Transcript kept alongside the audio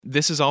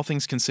This is All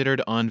Things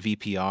Considered on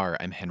VPR.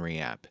 I'm Henry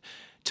App.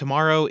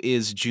 Tomorrow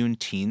is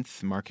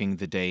Juneteenth, marking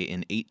the day in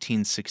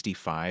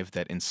 1865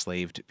 that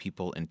enslaved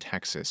people in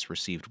Texas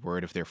received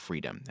word of their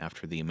freedom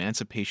after the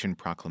Emancipation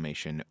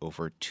Proclamation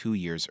over 2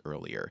 years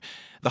earlier.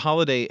 The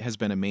holiday has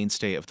been a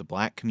mainstay of the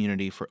Black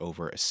community for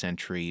over a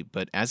century,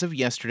 but as of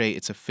yesterday,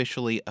 it's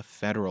officially a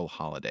federal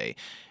holiday.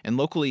 And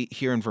locally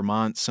here in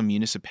Vermont, some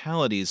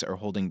municipalities are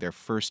holding their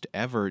first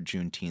ever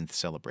Juneteenth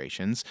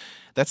celebrations.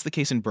 That's the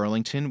case in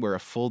Burlington, where a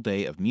full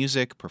day of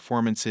music,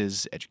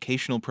 performances,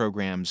 educational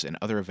programs, and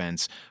other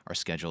events are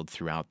scheduled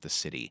throughout the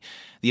city.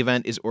 The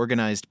event is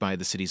organized by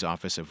the city's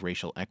Office of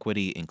Racial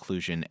Equity,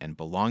 Inclusion, and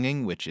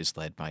Belonging, which is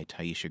led by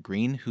Taisha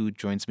Green, who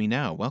joins me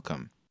now.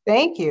 Welcome.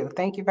 Thank you.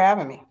 Thank you for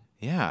having me.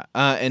 Yeah.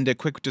 And a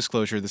quick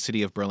disclosure, the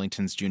city of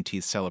Burlington's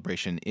Juneteenth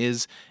celebration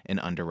is an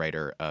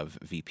underwriter of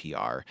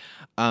VPR.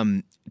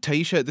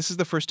 Taisha, this is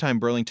the first time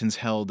Burlington's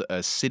held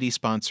a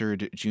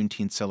city-sponsored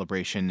Juneteenth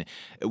celebration.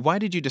 Why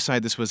did you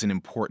decide this was an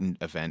important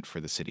event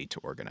for the city to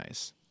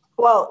organize?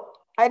 Well,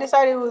 I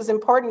decided it was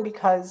important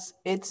because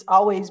it's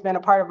always been a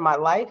part of my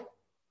life.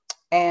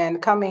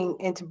 And coming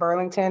into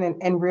Burlington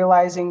and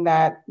realizing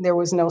that there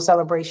was no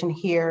celebration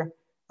here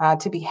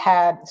to be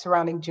had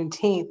surrounding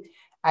Juneteenth,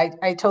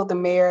 I told the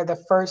mayor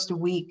the first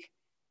week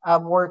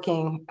of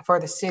working for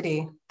the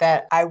city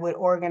that I would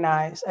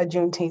organize a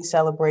Juneteenth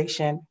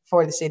celebration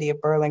for the city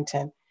of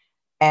Burlington.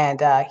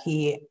 And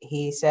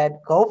he said,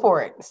 go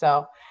for it.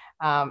 So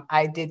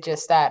I did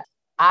just that.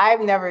 I've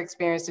never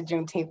experienced a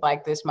Juneteenth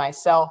like this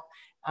myself.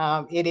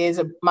 It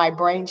is my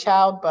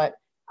brainchild, but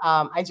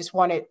I just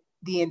wanted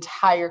the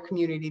entire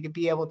community to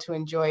be able to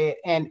enjoy it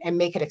and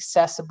make it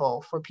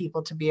accessible for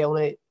people to be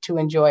able to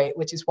enjoy it,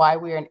 which is why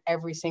we're in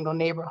every single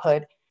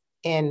neighborhood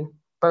in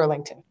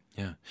Burlington.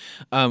 Yeah.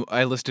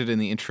 I listed in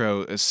the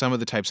intro some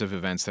of the types of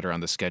events that are on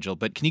the schedule,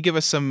 but can you give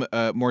us some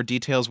more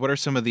details? What are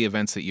some of the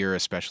events that you're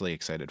especially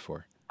excited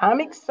for?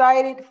 I'm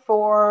excited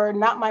for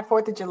Not My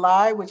 4th of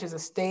July, which is a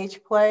stage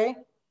play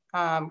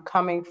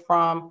coming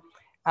from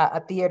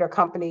a theater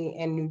company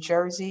in New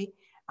Jersey.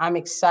 I'm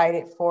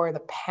excited for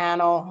the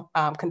panel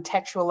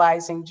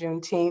contextualizing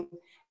Juneteenth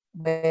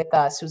with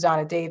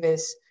Susanna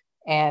Davis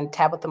and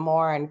Tabitha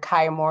Moore and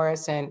Kaya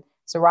Morris and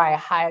Soraya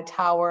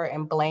Hightower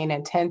and Blaine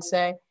Intense.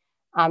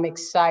 I'm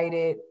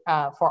excited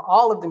for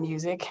all of the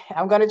music.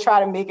 I'm going to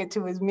try to make it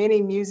to as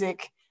many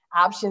music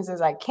options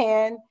as I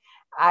can.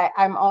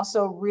 I'm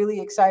also really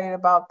excited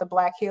about the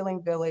Black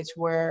Healing Village,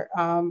 where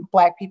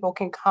Black people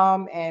can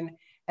come and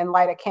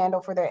light a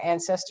candle for their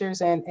ancestors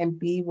and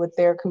be with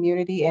their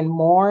community and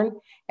mourn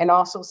and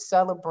also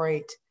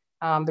celebrate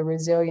the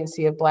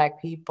resiliency of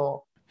Black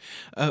people.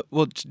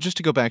 Well, just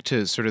to go back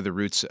to sort of the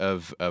roots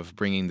of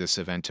bringing this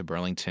event to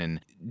Burlington,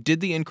 did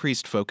the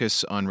increased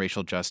focus on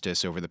racial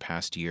justice over the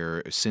past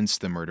year since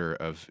the murder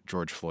of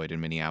George Floyd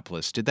in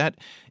Minneapolis, did that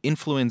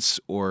influence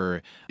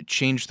or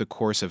change the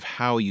course of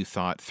how you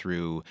thought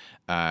through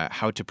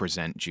how to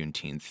present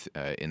Juneteenth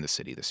in the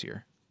city this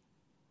year?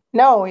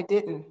 No, it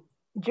didn't.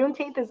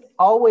 Juneteenth has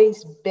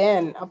always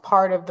been a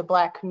part of the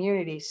Black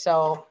community.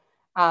 So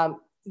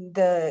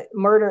the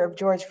murder of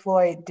George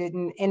Floyd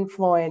didn't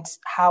influence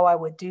how I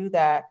would do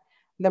that.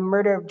 The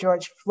murder of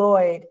George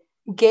Floyd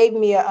gave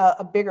me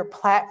a bigger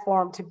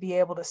platform to be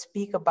able to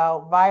speak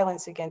about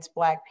violence against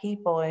Black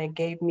people. And it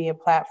gave me a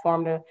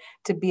platform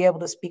to be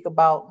able to speak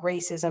about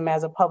racism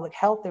as a public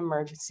health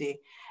emergency.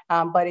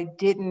 But it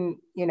didn't,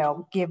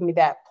 give me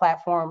that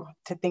platform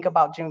to think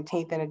about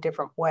Juneteenth in a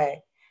different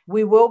way.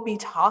 We will be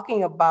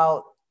talking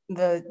about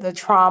the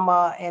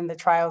trauma and the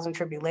trials and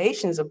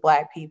tribulations of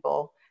Black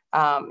people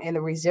and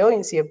the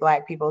resiliency of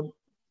Black people.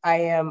 I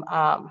am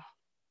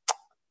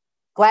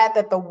glad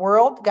that the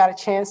world got a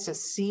chance to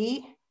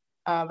see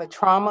the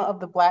trauma of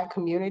the Black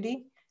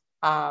community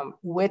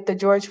with the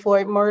George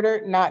Floyd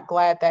murder. Not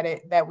glad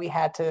that we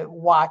had to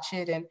watch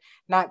it, and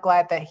not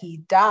glad that he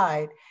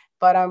died.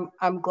 But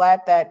I'm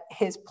glad that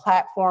his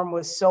platform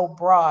was so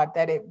broad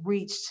that it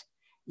reached,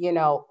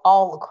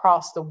 all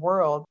across the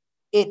world.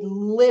 It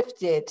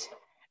lifted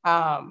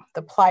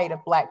the plight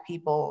of Black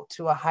people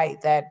to a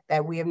height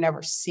that we have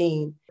never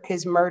seen.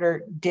 His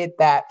murder did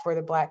that for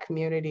the Black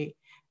community.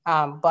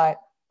 But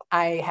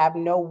I have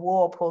no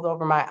wool pulled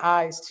over my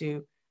eyes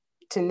to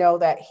know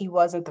that he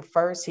wasn't the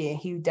first.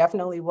 He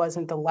definitely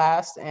wasn't the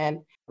last. And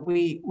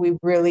we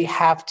really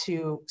have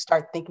to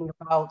start thinking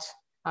about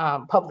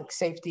public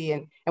safety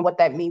and what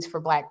that means for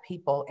Black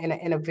people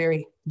in a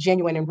very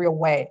genuine and real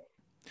way.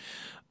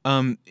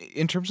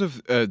 In terms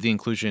of the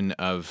inclusion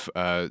of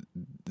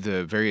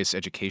the various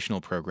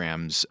educational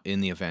programs in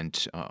the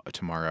event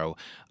tomorrow,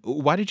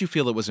 why did you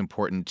feel it was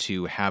important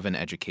to have an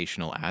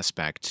educational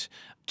aspect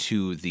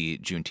to the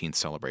Juneteenth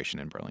celebration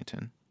in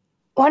Burlington?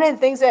 One of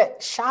the things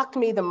that shocked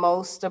me the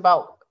most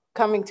about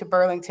coming to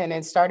Burlington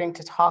and starting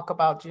to talk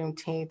about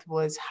Juneteenth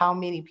was how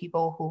many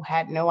people who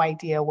had no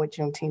idea what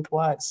Juneteenth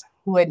was,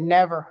 who had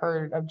never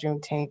heard of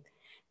Juneteenth.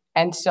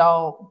 And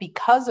so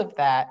because of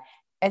that,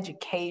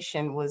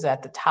 education was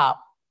at the top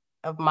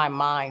of my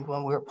mind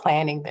when we were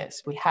planning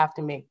this. We have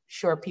to make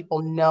sure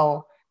people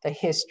know the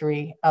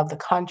history of the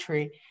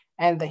country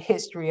and the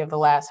history of the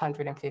last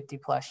 150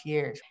 plus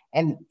years.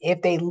 And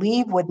if they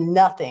leave with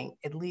nothing,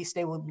 at least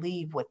they would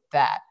leave with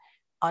that,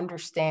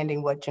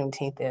 understanding what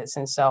Juneteenth is.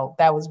 And so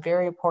that was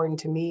very important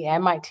to me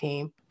and my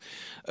team.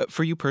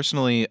 For you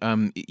personally,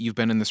 you've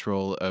been in this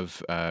role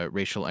of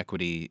racial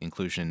equity,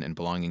 inclusion, and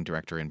belonging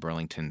director in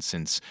Burlington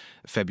since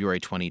February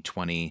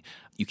 2020.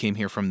 You came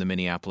here from the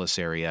Minneapolis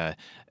area.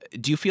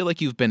 Do you feel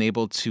like you've been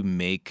able to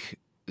make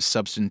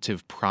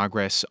substantive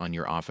progress on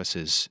your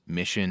office's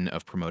mission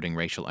of promoting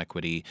racial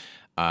equity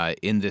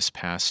in this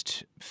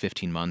past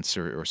 15 months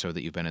or so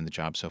that you've been in the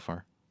job so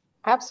far?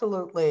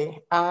 Absolutely.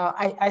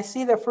 I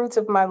see the fruits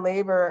of my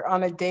labor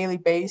on a daily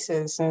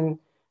basis, and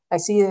I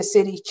see the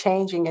city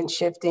changing and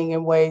shifting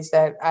in ways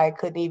that I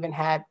couldn't even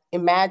had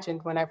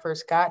imagined when I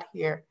first got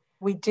here.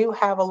 We do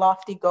have a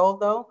lofty goal,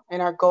 though,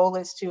 and our goal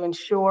is to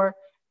ensure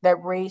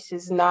that race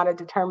is not a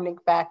determining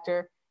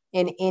factor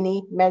in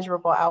any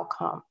measurable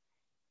outcome.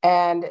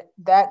 And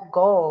that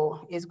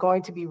goal is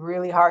going to be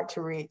really hard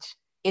to reach.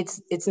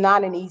 It's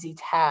not an easy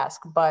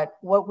task, but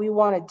what we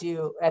want to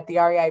do at the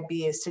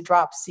REIB is to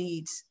drop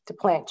seeds, to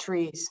plant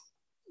trees.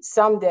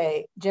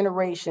 Someday,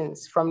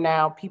 generations from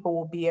now, people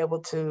will be able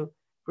to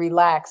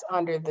relax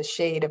under the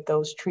shade of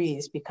those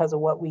trees because of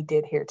what we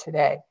did here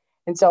today.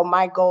 And so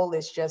my goal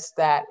is just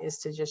that, is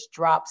to just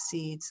drop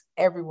seeds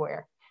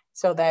everywhere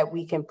so that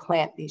we can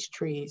plant these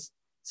trees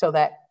so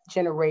that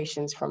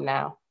generations from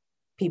now,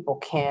 people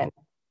can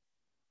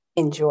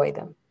enjoy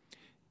them.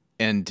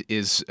 And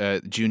is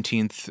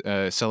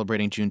Juneteenth,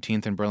 celebrating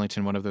Juneteenth in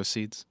Burlington, one of those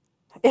seeds?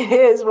 It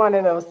is one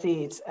of those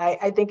seeds.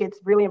 I think it's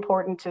really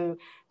important to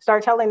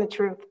start telling the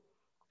truth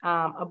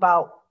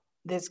about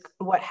this,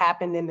 what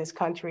happened in this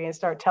country, and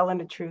start telling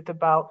the truth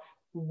about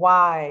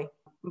why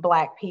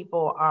Black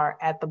people are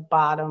at the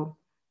bottom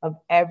of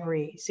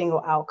every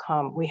single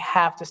outcome. We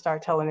have to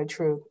start telling the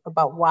truth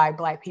about why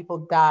Black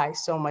people die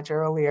so much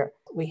earlier.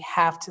 We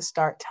have to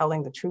start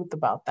telling the truth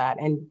about that.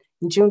 And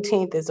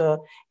Juneteenth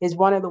is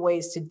one of the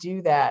ways to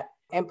do that.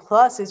 And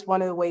plus, it's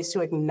one of the ways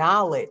to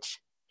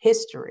acknowledge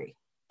history,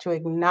 to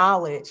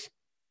acknowledge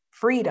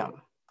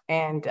freedom.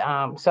 And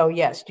so,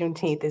 yes,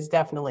 Juneteenth is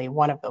definitely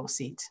one of those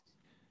seeds.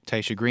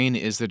 Taisha Green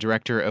is the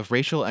Director of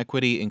Racial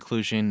Equity,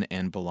 Inclusion,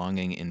 and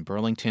Belonging in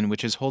Burlington,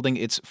 which is holding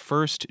its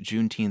first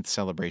Juneteenth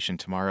celebration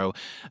tomorrow.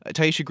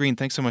 Taisha Green,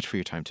 thanks so much for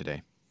your time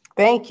today.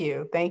 Thank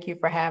you. Thank you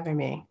for having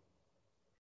me.